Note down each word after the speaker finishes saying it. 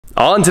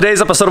On today's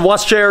episode of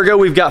WatchJRGo,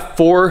 we've got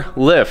 4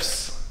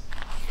 lifts,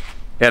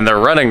 and they're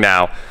running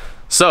now.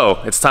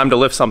 So it's time to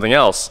lift something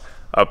else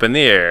up in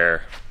the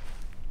air.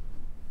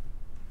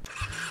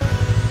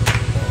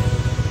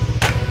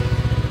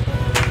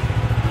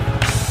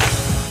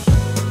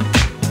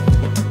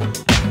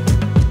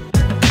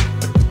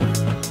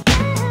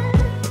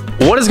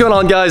 What is going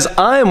on, guys?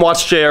 I am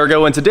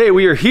WatchJRGo, and today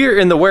we are here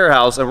in the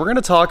warehouse, and we're going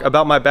to talk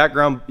about my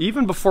background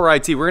even before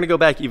IT. We're going to go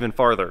back even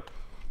farther.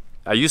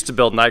 I used to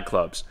build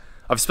nightclubs.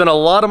 I've spent a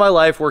lot of my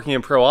life working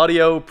in pro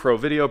audio, pro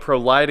video, pro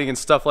lighting, and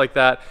stuff like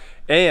that.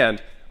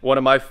 And one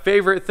of my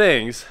favorite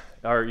things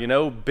are, you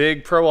know,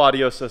 big pro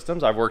audio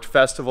systems. I've worked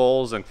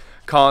festivals and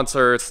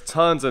concerts,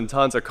 tons and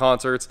tons of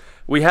concerts.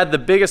 We had the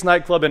biggest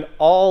nightclub in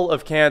all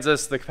of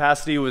Kansas. The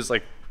capacity was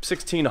like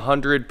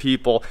 1,600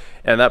 people,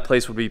 and that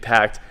place would be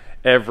packed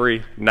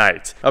every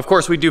night. Of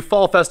course, we do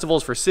fall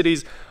festivals for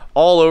cities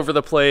all over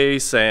the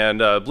place, and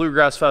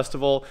Bluegrass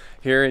Festival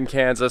here in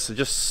Kansas.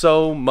 Just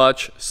so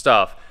much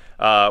stuff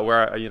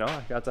where, you know,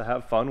 I got to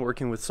have fun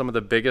working with some of the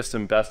biggest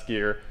and best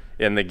gear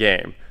in the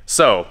game.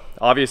 So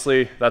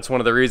obviously that's one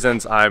of the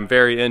reasons I'm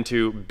very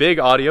into big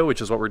audio, which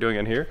is what we're doing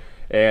in here,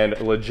 and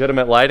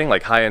legitimate lighting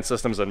like high-end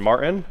systems and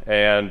Martin.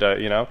 And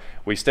you know,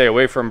 we stay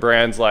away from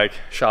brands like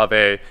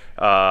Chave,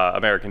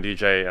 American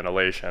DJ, and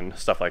Elation,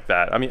 stuff like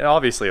that. I mean,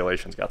 obviously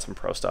Elation's got some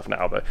pro stuff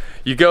now, but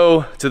you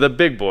go to the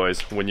big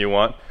boys when you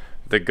want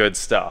the good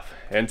stuff.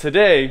 And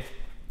today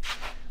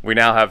we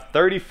now have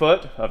 30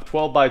 foot of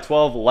 12 by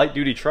 12 light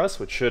duty truss,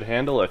 which should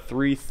handle a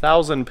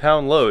 3,000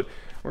 pound load.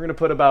 We're gonna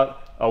put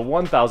about a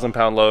 1,000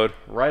 pound load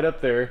right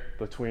up there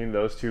between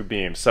those two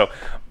beams. So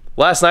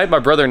last night, my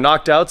brother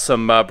knocked out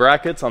some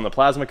brackets on the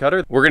plasma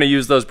cutter. We're gonna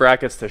use those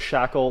brackets to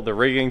shackle the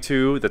rigging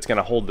to that's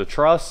gonna hold the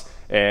truss,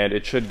 and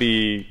it should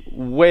be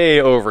way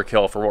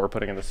overkill for what we're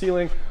putting in the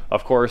ceiling.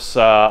 Of course,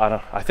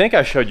 I think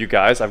I showed you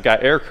guys, I've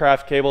got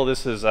aircraft cable.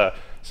 This is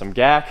some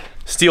GAC,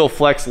 steel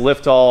flex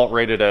lift all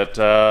rated at,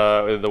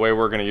 the way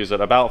we're gonna use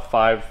it, about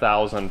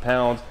 5,000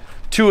 pounds.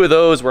 2 of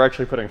those, we're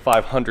actually putting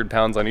 500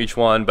 pounds on each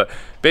one, but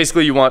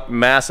basically you want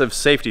massive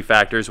safety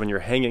factors when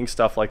you're hanging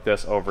stuff like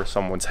this over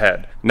someone's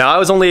head. Now, I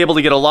was only able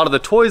to get a lot of the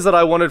toys that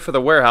I wanted for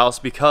the warehouse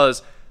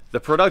because the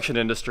production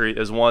industry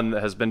is one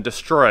that has been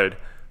destroyed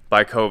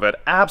by COVID,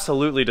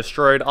 absolutely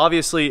destroyed.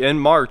 Obviously in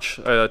March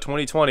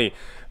 2020,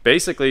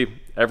 basically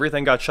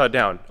everything got shut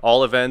down.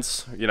 All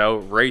events, you know,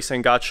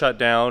 racing got shut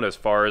down as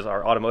far as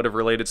our automotive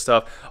related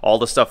stuff. All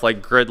the stuff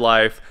like Grid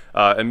Life,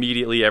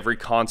 immediately every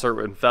concert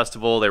and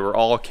festival, they were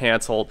all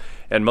canceled.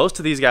 And most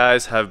of these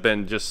guys have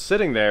been just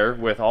sitting there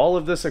with all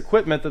of this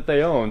equipment that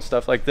they own,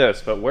 stuff like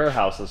this, but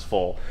warehouse is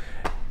full.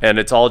 And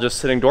it's all just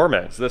sitting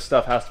dormant. So this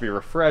stuff has to be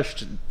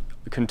refreshed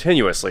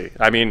continuously.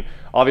 I mean,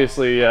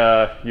 obviously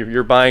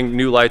you're buying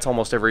new lights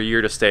almost every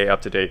year to stay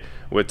up to date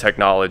with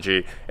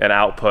technology and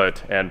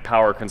output and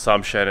power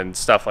consumption and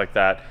stuff like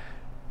that.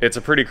 It's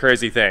a pretty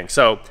crazy thing.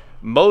 So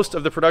most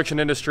of the production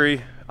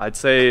industry, I'd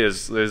say,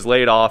 is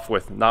laid off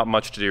with not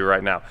much to do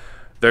right now.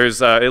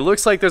 There's it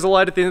looks like there's a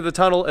light at the end of the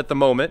tunnel at the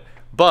moment,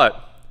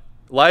 but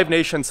Live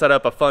Nation set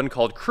up a fund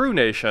called Crew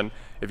Nation.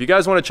 If you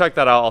guys want to check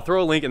that out, I'll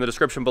throw a link in the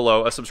description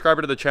below. A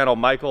subscriber to the channel,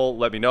 Michael,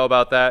 let me know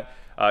about that.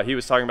 He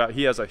was talking about,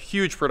 he has a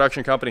huge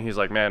production company. He's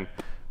like, man,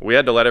 we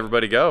had to let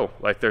everybody go.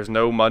 Like, there's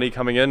no money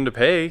coming in to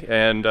pay.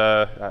 And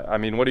I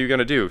mean, what are you going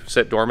to do?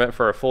 Sit dormant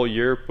for a full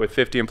year with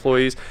 50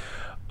 employees?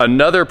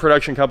 Another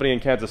production company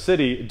in Kansas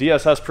City,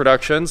 DSS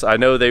Productions, I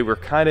know they were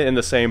kind of in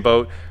the same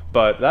boat,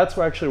 but that's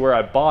actually where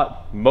I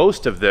bought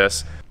most of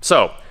this.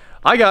 So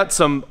I got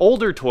some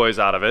older toys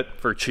out of it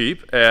for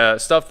cheap,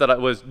 stuff that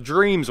was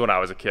dreams when I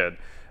was a kid.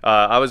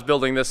 I was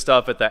building this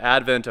stuff at the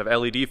advent of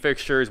LED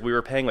fixtures. We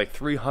were paying like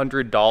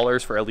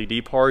 $300 for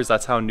LED parts.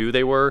 That's how new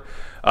they were.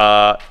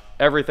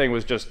 Everything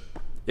was just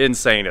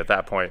insane at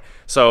that point.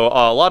 So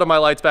a lot of my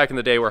lights back in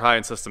the day were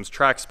high-end systems,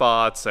 track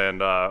spots, and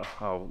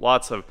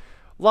lots of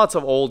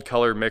old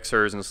color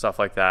mixers and stuff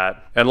like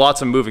that, and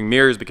lots of moving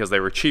mirrors because they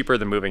were cheaper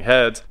than moving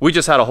heads. We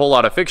just had a whole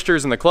lot of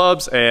fixtures in the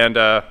clubs, and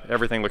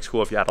everything looks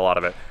cool if you had a lot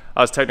of it. I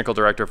was technical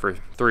director for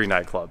 3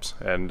 nightclubs,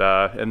 and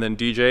then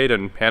DJ'd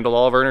and handled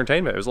all of our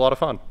entertainment. It was a lot of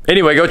fun.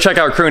 Anyway, go check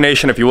out Crew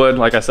Nation if you would.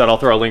 Like I said, I'll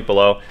throw a link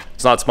below.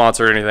 It's not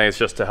sponsored or anything. It's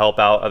just to help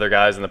out other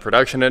guys in the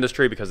production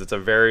industry because it's a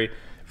very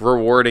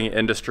rewarding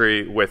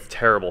industry with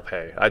terrible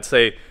pay. I'd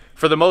say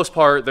for the most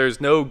part,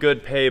 there's no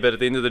good pay, but at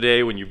the end of the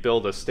day, when you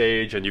build a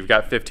stage and you've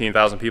got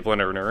 15,000 people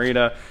in an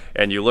arena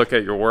and you look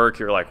at your work,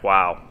 you're like,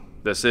 wow,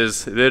 it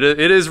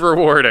is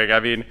rewarding. I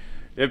mean,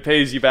 it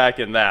pays you back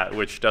in that,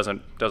 which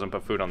doesn't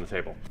put food on the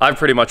table. I've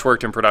pretty much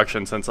worked in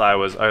production since I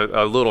was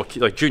a little,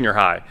 like junior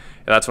high,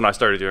 and that's when I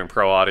started doing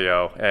pro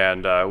audio,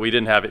 and we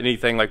didn't have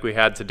anything like we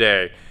had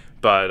today,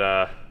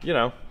 but you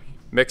know,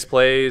 mix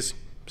plays,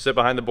 sit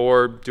behind the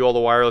board, do all the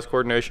wireless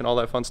coordination, all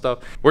that fun stuff.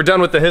 We're done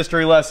with the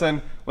history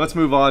lesson. Let's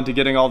move on to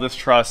getting all this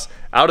truss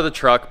out of the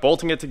truck,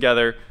 bolting it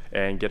together,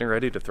 and getting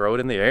ready to throw it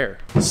in the air.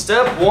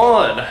 Step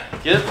 1,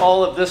 get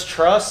all of this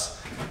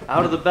truss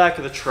out of the back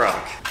of the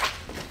truck.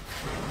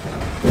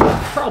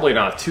 Probably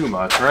not too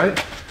much,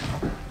 right?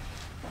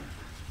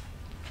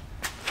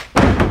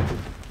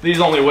 These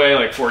only weigh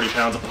like 40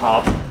 pounds a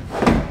pop.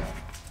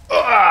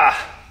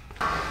 Ah!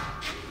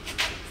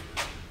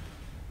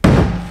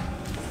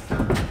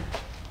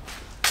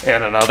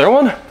 And another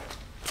one.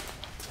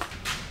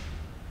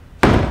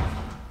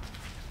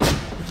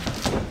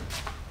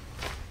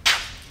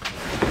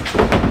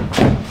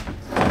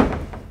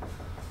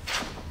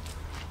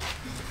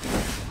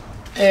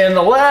 And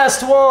the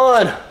last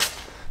one.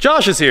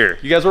 Josh is here.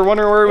 You guys were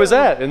wondering where he was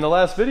at in the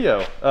last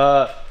video.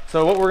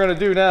 So what we're gonna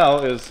do now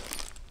is,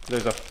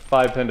 there's a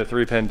 5-pin to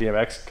 3-pin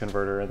DMX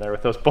converter in there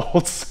with those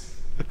bolts.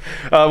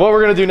 What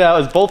we're gonna do now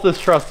is bolt this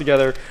truss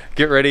together,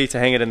 get ready to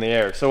hang it in the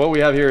air. So what we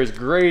have here is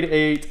grade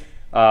 8,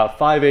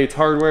 5/8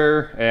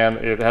 hardware, and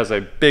it has a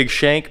big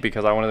shank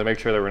because I wanted to make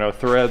sure there were no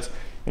threads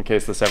in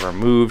case this ever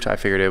moved. I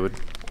figured it would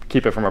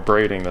keep it from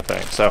abrading the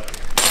thing. So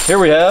here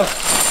we have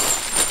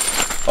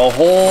a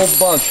whole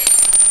bunch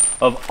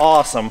of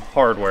awesome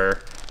hardware,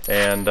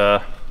 and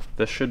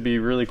this should be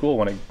really cool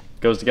when it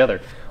goes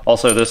together.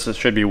 Also, this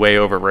should be way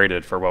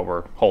overrated for what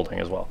we're holding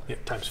as well. Yeah,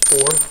 times 4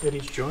 at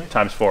each joint.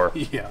 Times 4.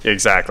 Yeah.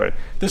 Exactly.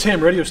 This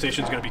ham radio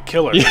station is going to be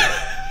killer.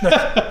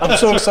 Yeah. I'm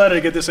so excited to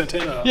get this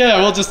antenna up.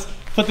 Yeah, we'll just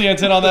put the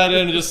antenna on that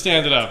end and just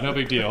stand it up. No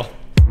big deal.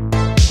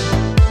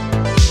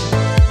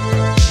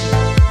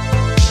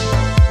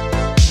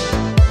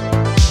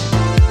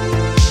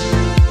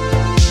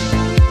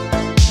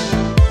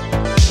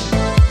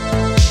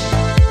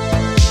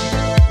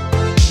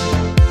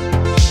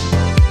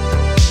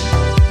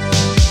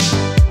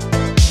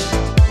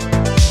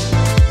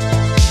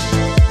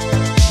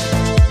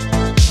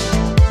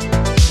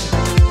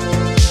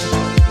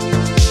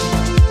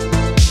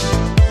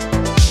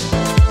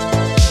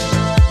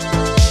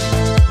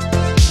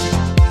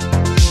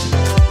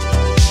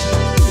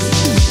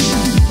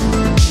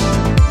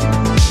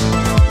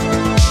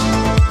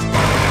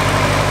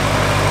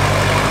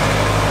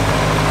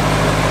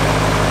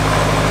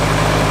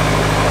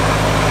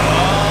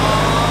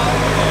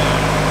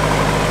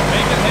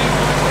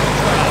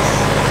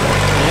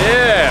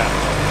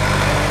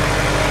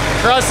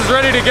 Truss is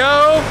ready to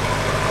go.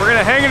 We're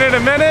gonna hang it in a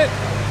minute.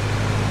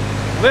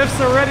 Lifts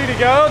are ready to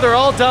go. They're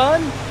all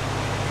done.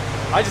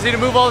 I just need to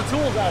move all the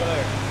tools out of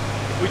there.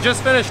 We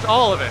just finished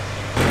all of it.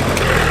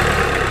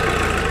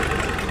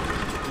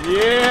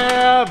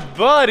 Yeah,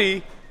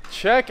 buddy.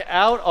 Check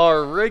out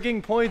our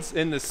rigging points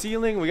in the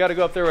ceiling. We got to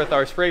go up there with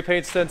our spray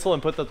paint stencil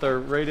and put that they're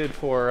rated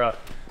for,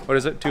 what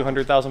is it,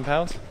 200,000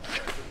 pounds?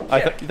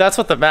 That's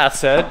what the math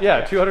said.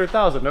 Yeah,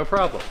 200,000, no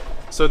problem.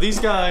 So these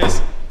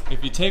guys,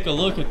 if you take a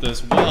look at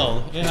this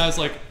well, it has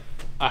like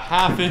a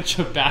 ½ inch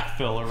of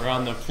backfill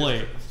around the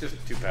plate. It's just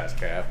a 2-pass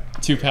cab.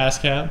 2-pass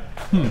cab?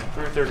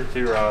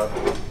 332 rod.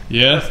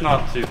 Yeah? It's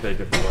not too big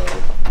of a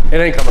load.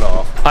 It ain't coming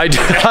off. I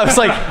was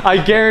like, I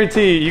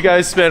guarantee you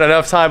guys spent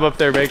enough time up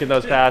there making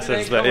those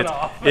passes that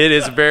it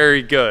is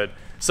very good.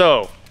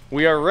 So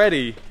we are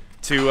ready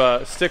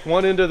to stick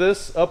one end of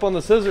this up on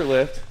the scissor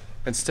lift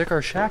and stick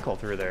our shackle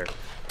through there.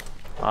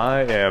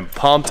 I am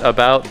pumped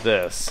about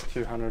this.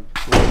 200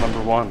 rule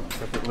number 1.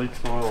 If it leaks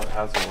oil, it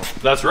has oil.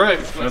 That's right.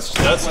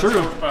 That's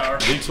true.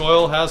 Leaks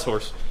oil, has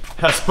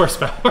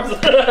horsepower.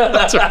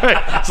 That's right.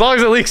 As long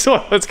as it leaks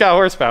oil, it's got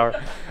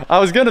horsepower. I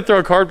was gonna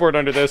throw cardboard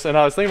under this, and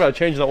I was thinking about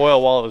changing the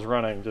oil while it was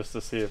running, just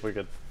to see if we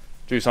could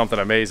do something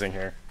amazing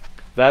here.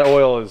 That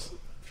oil is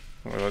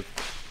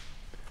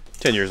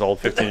 10 years old,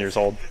 15 years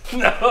old.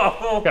 No.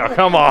 Oh,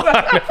 come on.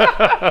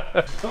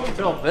 Don't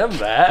tell them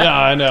that. Yeah,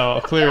 I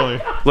know,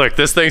 clearly. Look,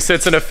 this thing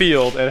sits in a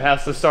field and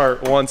has to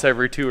start once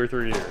every 2 or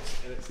 3 years.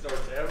 And it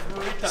starts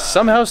every time.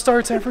 Somehow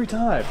starts every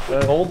time.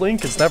 The old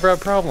Lincolns never have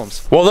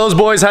problems. Well, those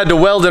boys had to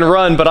weld and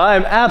run, but I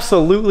am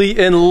absolutely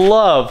in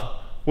love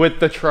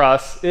with the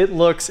truss. It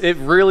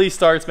really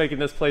starts making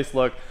this place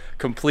look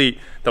complete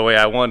the way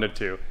I wanted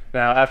to.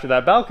 Now, after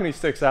that balcony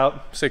sticks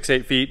out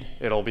 6-8 feet,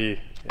 it'll be,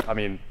 I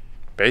mean,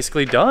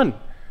 basically done.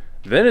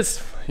 Then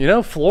it's, you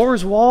know,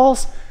 floors,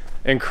 walls,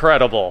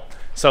 incredible.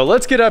 So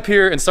let's get up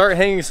here and start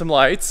hanging some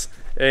lights.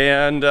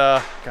 And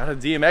got a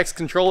DMX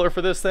controller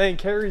for this thing.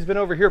 Carrie's been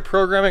over here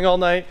programming all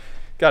night.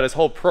 Got his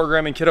whole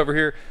programming kit over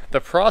here.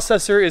 The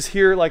processor is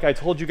here, like I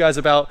told you guys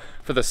about,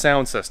 for the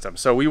sound system.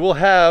 So we will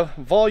have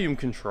volume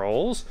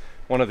controls.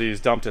 One of these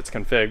dumped its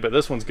config, but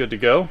this one's good to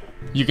go.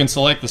 You can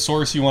select the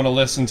source you want to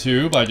listen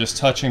to by just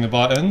touching the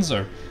buttons,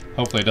 or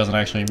hopefully it doesn't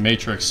actually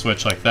matrix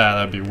switch like that.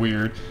 That'd be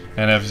weird.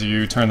 And as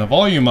you turn the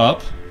volume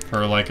up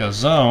for like a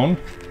zone,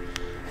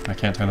 I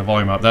can't turn the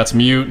volume up. That's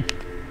mute,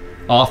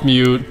 off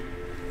mute.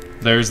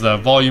 There's the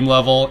volume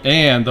level,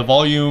 and the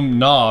volume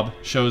knob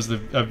shows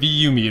a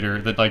VU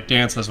meter that like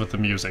dances with the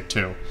music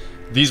too.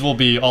 These will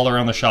be all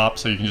around the shop,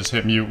 so you can just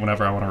hit mute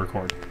whenever I want to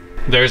record.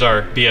 There's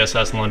our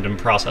BSS London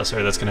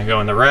processor that's going to go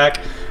in the rack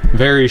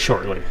very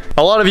shortly.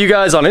 A lot of you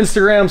guys on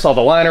Instagram saw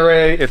the line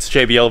array. It's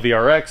JBL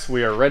VRX.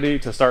 We are ready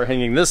to start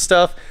hanging this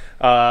stuff.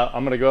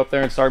 I'm going to go up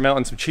there and start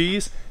mounting some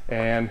cheese,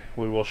 and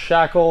we will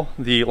shackle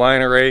the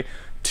line array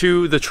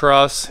to the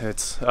truss.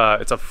 It's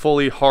a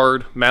fully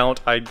hard mount.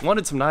 I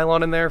wanted some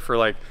nylon in there for,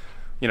 like,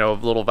 you know, a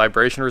little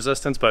vibration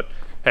resistance, but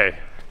hey,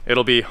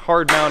 it'll be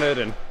hard mounted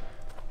and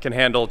can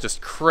handle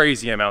just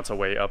crazy amounts of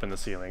weight up in the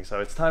ceiling. So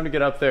it's time to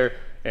get up there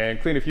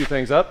and clean a few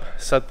things up,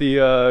 set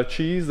the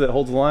cheese that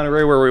holds the line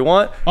array where we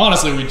want.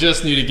 Honestly, we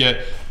just need to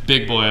get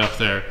big boy up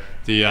there,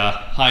 the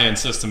high-end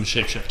system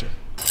shapeshifter.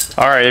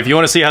 All right, if you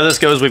want to see how this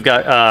goes, we've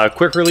got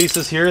quick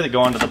releases here that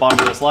go onto the bottom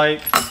of this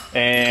light.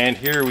 And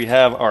here we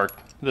have our,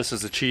 this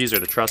is the cheese or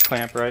the truss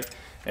clamp, right?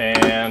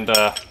 And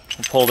we'll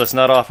pull this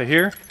nut off of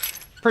here.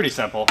 Pretty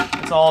simple.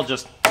 It's all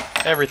just,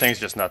 everything's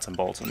just nuts and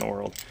bolts in the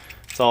world.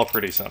 It's all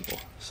pretty simple.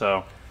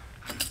 So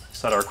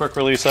set our quick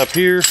release up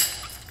here.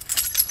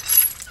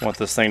 Want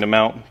this thing to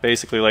mount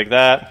basically like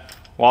that.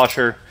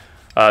 Washer.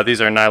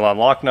 These are nylon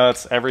lock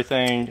nuts.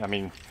 Everything, I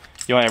mean,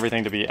 you want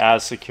everything to be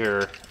as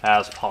secure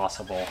as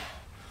possible.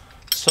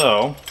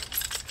 So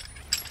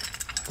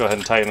go ahead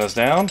and tighten this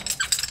down.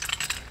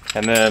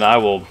 And then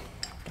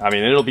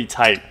it'll be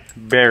tight,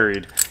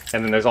 buried.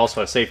 And then there's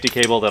also a safety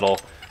cable that'll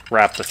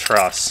wrap the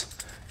truss.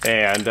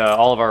 And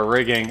all of our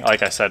rigging,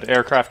 like I said,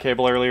 aircraft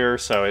cable earlier,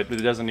 so it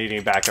doesn't need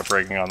any backup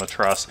rigging on the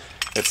truss.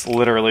 It's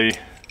literally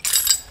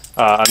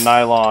a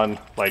nylon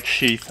like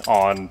sheath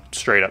on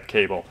straight up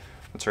cable.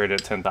 It's rated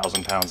at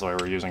 10,000 pounds the way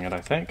we're using it,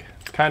 I think.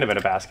 Kind of in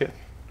a basket.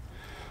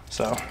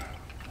 So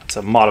it's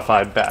a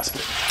modified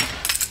basket.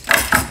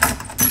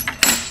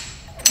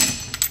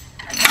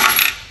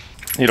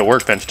 Need a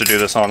workbench to do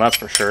this on, that's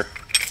for sure.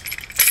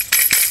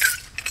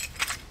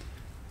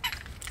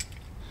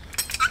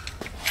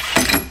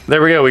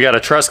 There we go, we got a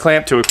truss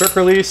clamp to a quick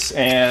release,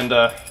 and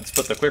let's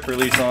put the quick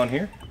release on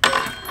here.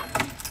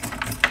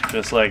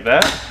 Just like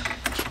that.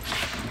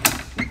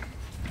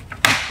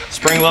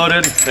 Spring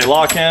loaded, they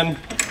lock in.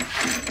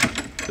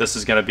 This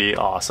is gonna be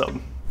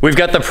awesome. We've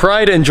got the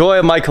pride and joy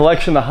of my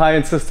collection, the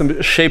high-end system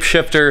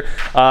shapeshifter.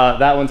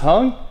 That one's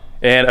hung,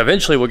 and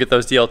eventually we'll get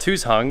those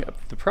DL2s hung.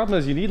 The problem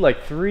is you need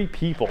like 3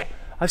 people.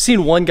 I've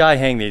seen one guy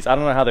hang these. I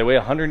don't know how they weigh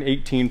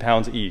 118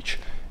 pounds each.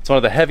 It's one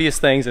of the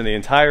heaviest things in the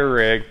entire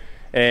rig,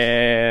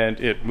 and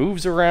it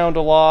moves around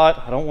a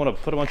lot. I don't want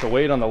to put a bunch of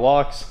weight on the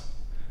locks.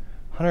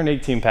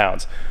 118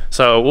 pounds.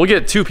 So we'll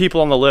get 2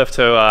 people on the lift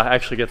to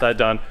actually get that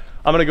done.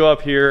 I'm gonna go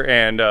up here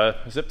and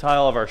zip tie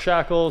all of our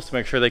shackles to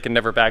make sure they can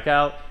never back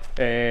out,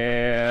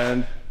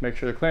 and make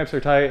sure the clamps are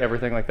tight,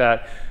 everything like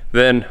that.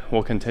 Then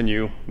we'll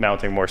continue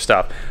mounting more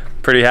stuff.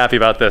 Pretty happy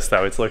about this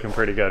though, it's looking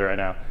pretty good right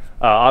now.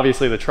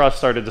 Obviously the truss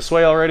started to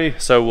sway already,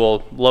 so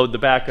we'll load the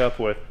back up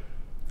with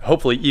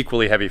hopefully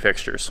equally heavy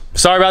fixtures.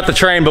 Sorry about the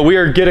train, but we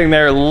are getting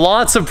there.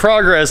 Lots of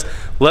progress.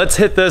 Let's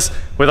hit this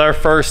with our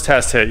first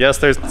test hit. Yes,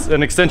 there's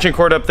an extension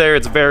cord up there.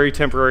 It's very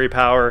temporary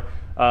power.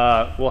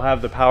 We'll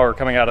have the power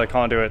coming out of the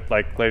conduit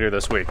like later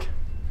this week.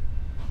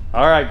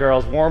 All right,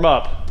 girls, warm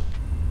up.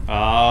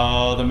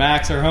 Oh, the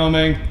Macs are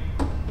homing.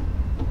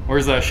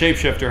 Where's the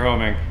shapeshifter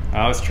homing?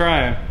 I was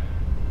trying.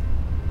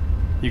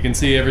 You can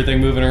see everything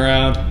moving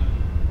around.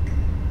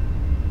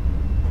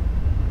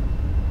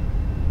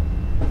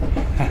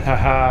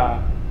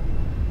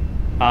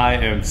 I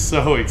am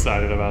so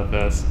excited about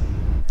this.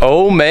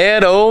 Oh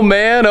man, oh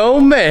man, oh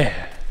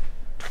man.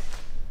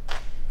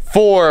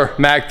 4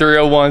 Mac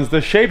 301s, the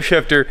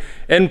shapeshifter,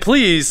 and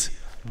please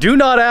do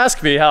not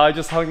ask me how I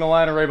just hung the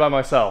line array by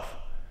myself.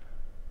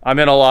 I'm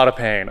in a lot of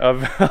pain, a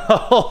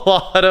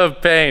lot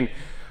of pain.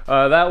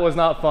 That was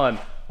not fun.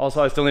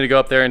 Also, I still need to go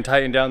up there and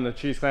tighten down the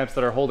cheese clamps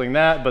that are holding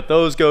that, but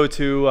those go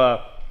to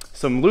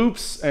some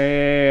loops,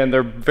 and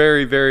they're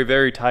very, very,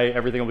 very tight.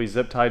 Everything will be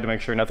zip tied to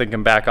make sure nothing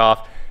can back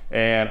off,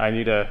 and I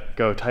need to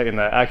go tighten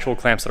the actual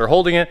clamps that are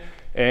holding it,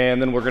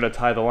 and then we're gonna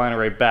tie the line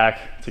array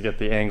back to get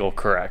the angle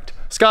correct.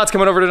 Scott's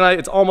coming over tonight.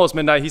 It's almost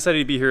midnight. He said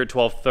he'd be here at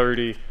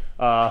 12:30.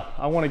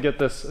 I wanna get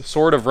this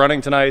sort of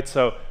running tonight,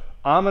 so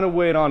I'm gonna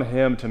wait on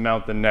him to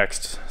mount the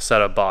next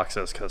set of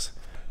boxes, because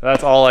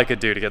that's all I could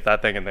do to get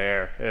that thing in the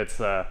air. It's,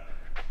 I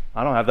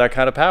don't have that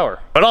kind of power.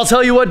 But I'll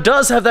tell you what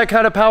does have that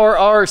kind of power,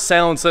 our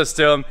sound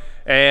system.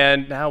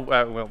 And now,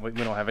 well, we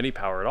don't have any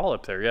power at all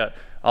up there yet.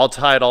 I'll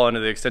tie it all into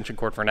the extension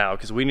cord for now,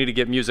 because we need to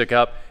get music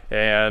up,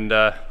 and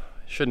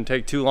shouldn't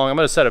take too long. I'm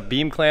gonna set a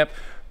beam clamp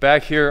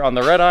back here on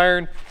the red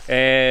iron,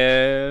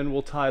 and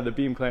we'll tie the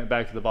beam clamp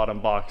back to the bottom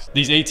box.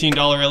 These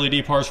 $18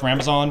 LED parts from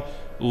Amazon,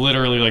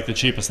 literally like the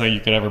cheapest thing you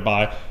could ever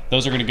buy.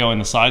 Those are gonna go in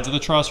the sides of the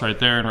truss right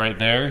there and right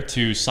there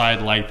to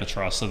side light the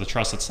truss, so the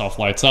truss itself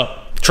lights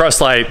up.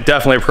 Truss light,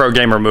 definitely a pro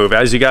gamer move.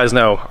 As you guys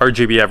know,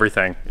 RGB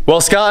everything.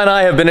 Well, Scott and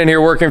I have been in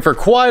here working for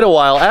quite a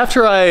while.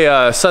 After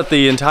I set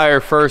the entire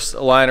first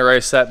line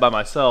array set by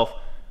myself,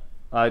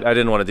 I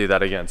didn't want to do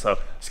that again. So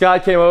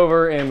Scott came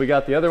over and we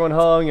got the other one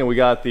hung, and we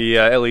got the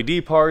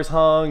LED parts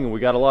hung, and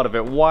we got a lot of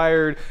it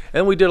wired,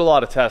 and we did a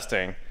lot of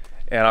testing.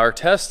 And our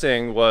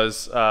testing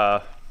was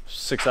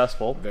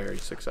successful. Very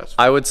successful.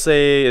 I would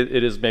say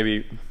it is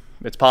maybe,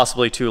 it's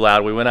possibly too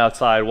loud. We went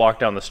outside, walked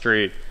down the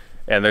street,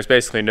 and there's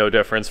basically no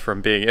difference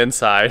from being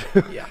inside.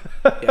 Yeah,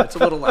 it's a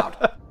little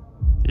loud.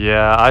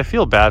 Yeah, I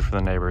feel bad for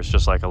the neighbors,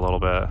 just like a little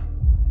bit.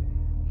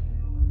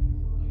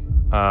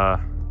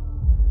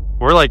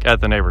 We're like at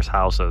the neighbors'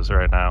 houses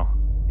right now.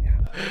 Yeah.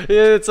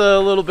 It's a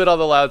little bit on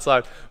the loud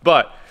side,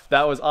 but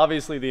that was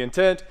obviously the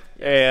intent.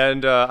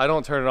 And I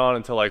don't turn it on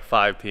until like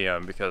 5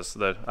 p.m. because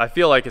I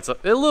feel like it's a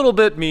little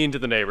bit mean to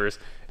the neighbors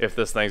if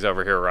this thing's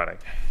over here running.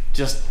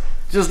 Just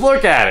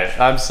look at it.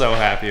 I'm so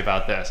happy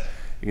about this.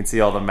 You can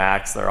see all the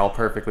Macs, they're all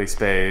perfectly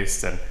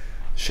spaced, and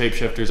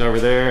shapeshifters over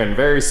there, and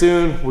very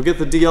soon we'll get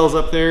the DLs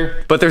up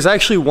there. But there's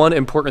actually one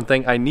important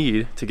thing I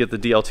need to get the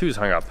DL2s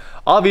hung up.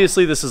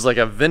 Obviously this is like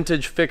a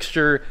vintage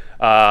fixture.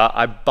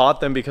 I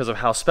bought them because of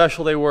how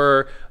special they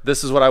were.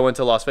 This is what I went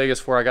to Las Vegas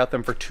for. I got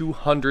them for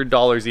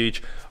 $200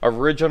 each.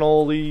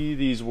 Originally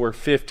these were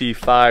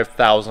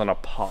 $55,000 a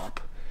pop.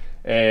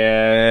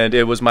 And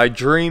it was my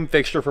dream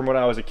fixture from when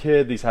I was a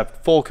kid. These have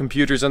full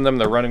computers in them.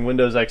 They're running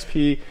Windows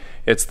XP.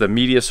 It's the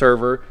media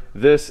server.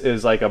 This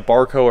is like a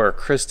Barco or a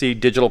Christie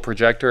digital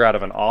projector out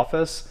of an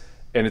office.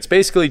 And it's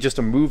basically just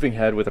a moving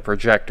head with a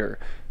projector.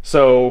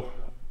 So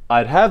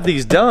I'd have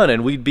these done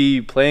and we'd be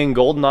playing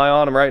GoldenEye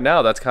on them right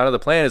now. That's kind of the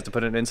plan, is to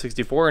put an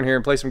N64 in here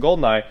and play some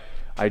GoldenEye.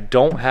 I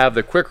don't have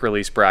the quick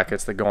release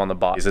brackets that go on the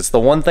box. It's the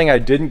one thing I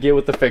didn't get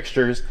with the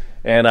fixtures,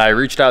 and I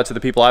reached out to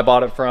the people I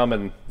bought it from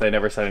and they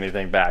never said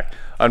anything back.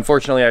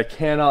 Unfortunately, I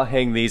cannot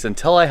hang these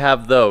until I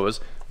have those,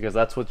 because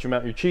that's what you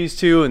mount your cheese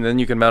to, and then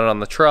you can mount it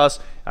on the truss.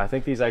 I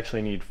think these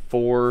actually need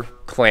 4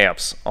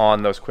 clamps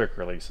on those quick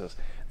releases.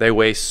 They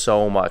weigh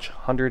so much,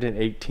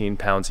 118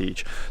 pounds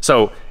each.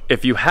 So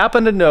if you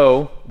happen to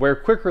know where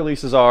quick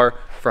releases are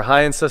for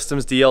high-end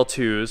systems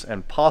DL2s,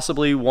 and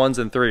possibly 1s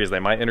and 3s, they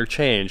might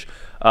interchange,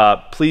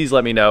 please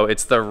let me know.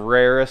 It's the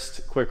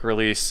rarest quick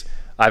release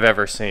I've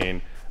ever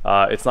seen.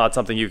 It's not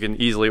something you can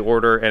easily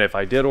order, and if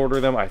I did order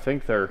them, I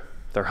think they're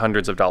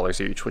hundreds of dollars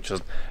each, which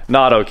is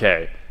not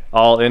okay.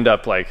 I'll end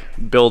up like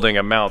building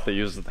a mount that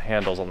uses the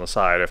handles on the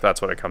side if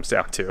that's what it comes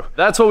down to.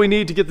 That's what we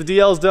need to get the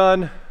DLs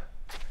done.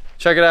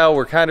 Check it out,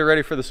 we're kind of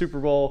ready for the Super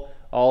Bowl.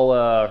 I'll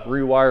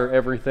rewire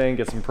everything,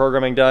 get some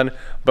programming done.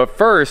 But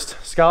first,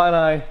 Scott and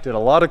I did a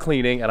lot of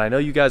cleaning, and I know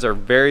you guys are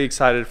very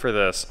excited for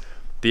this.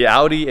 The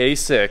Audi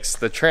A6,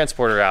 the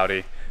transporter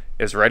Audi,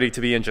 is ready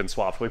to be engine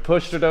swapped. We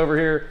pushed it over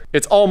here.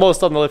 It's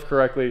almost on the lift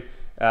correctly.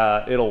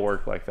 It'll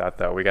work like that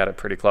though. We got it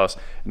pretty close.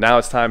 Now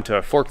it's time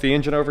to fork the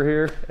engine over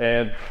here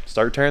and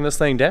start tearing this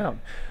thing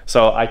down.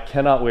 So I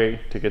cannot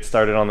wait to get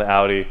started on the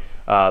Audi.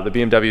 The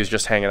BMW is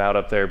just hanging out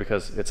up there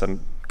because it's a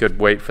good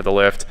weight for the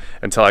lift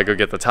until I go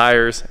get the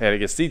tires and it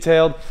gets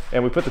detailed.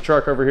 And we put the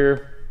truck over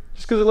here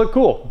just because it looked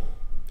cool.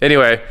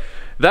 Anyway,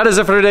 that is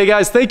it for today,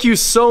 guys. Thank you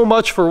so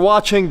much for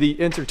watching the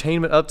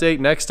entertainment update.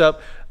 Next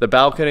up, the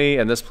balcony,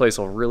 and this place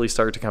will really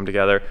start to come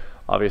together.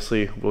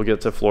 Obviously, we'll get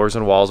to floors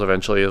and walls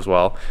eventually as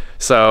well.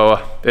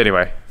 So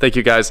anyway, thank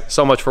you guys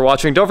so much for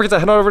watching. Don't forget to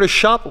head on over to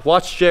shop,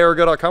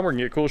 WatchJRGo.com, where you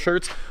can get cool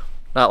shirts,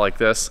 not like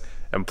this.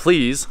 And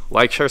please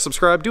like, share,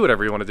 subscribe, do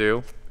whatever you want to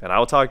do. And I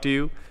will talk to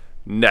you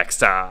next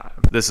time.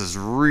 This is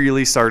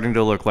really starting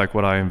to look like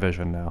what I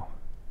envisioned now.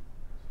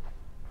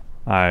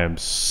 I am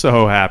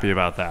so happy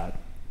about that.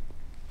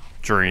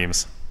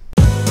 Dreams.